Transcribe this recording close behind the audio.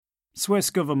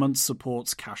Swiss government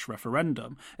supports cash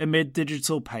referendum amid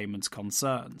digital payments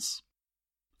concerns.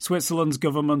 Switzerland's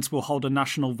government will hold a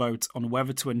national vote on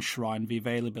whether to enshrine the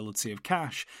availability of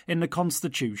cash in the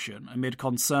constitution amid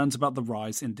concerns about the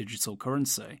rise in digital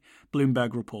currency,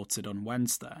 Bloomberg reported on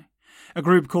Wednesday. A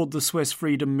group called the Swiss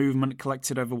Freedom Movement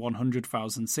collected over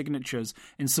 100,000 signatures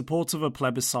in support of a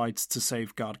plebiscite to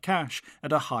safeguard cash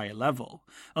at a higher level.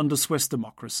 Under Swiss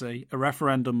democracy, a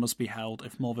referendum must be held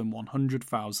if more than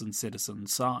 100,000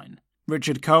 citizens sign.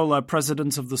 Richard Kohler,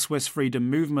 president of the Swiss Freedom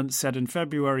Movement, said in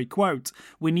February, quote,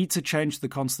 "We need to change the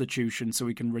constitution so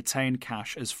we can retain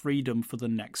cash as freedom for the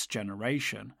next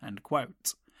generation," end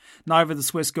quote. Neither the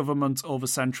Swiss government or the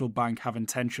central bank have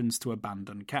intentions to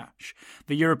abandon cash.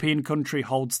 The European country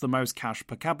holds the most cash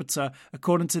per capita,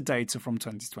 according to data from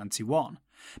 2021.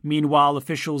 Meanwhile,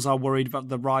 officials are worried that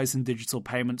the rise in digital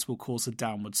payments will cause a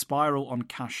downward spiral on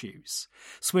cash use.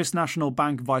 Swiss National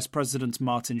Bank Vice President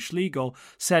Martin Schlegel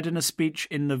said in a speech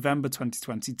in November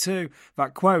 2022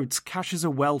 that, quote, "Cash is a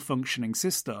well-functioning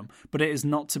system, but it is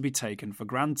not to be taken for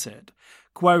granted.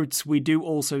 Quote, we do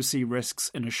also see risks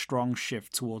in a strong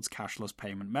shift towards cashless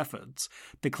payment methods.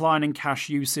 Declining cash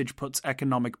usage puts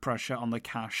economic pressure on the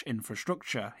cash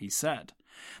infrastructure," he said.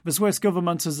 The Swiss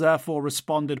government has therefore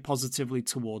responded positively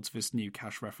towards this new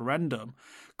cash referendum.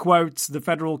 Quote, "The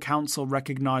Federal Council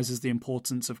recognises the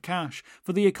importance of cash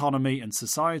for the economy and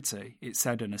society," it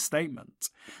said in a statement.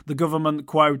 The government,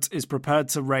 quote, "is prepared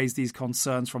to raise these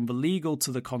concerns from the legal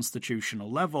to the constitutional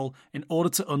level in order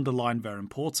to underline their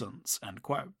importance," end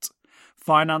quote.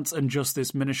 Finance and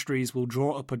Justice ministries will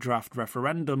draw up a draft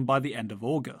referendum by the end of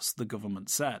August, the government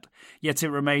said, yet it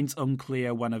remains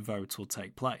unclear when a vote will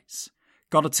take place.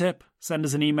 Got a tip? Send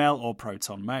us an email or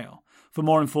Proton Mail. For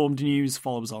more informed news,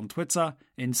 follow us on Twitter,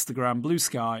 Instagram, Blue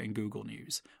Sky and Google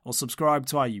News, or subscribe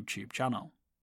to our YouTube channel.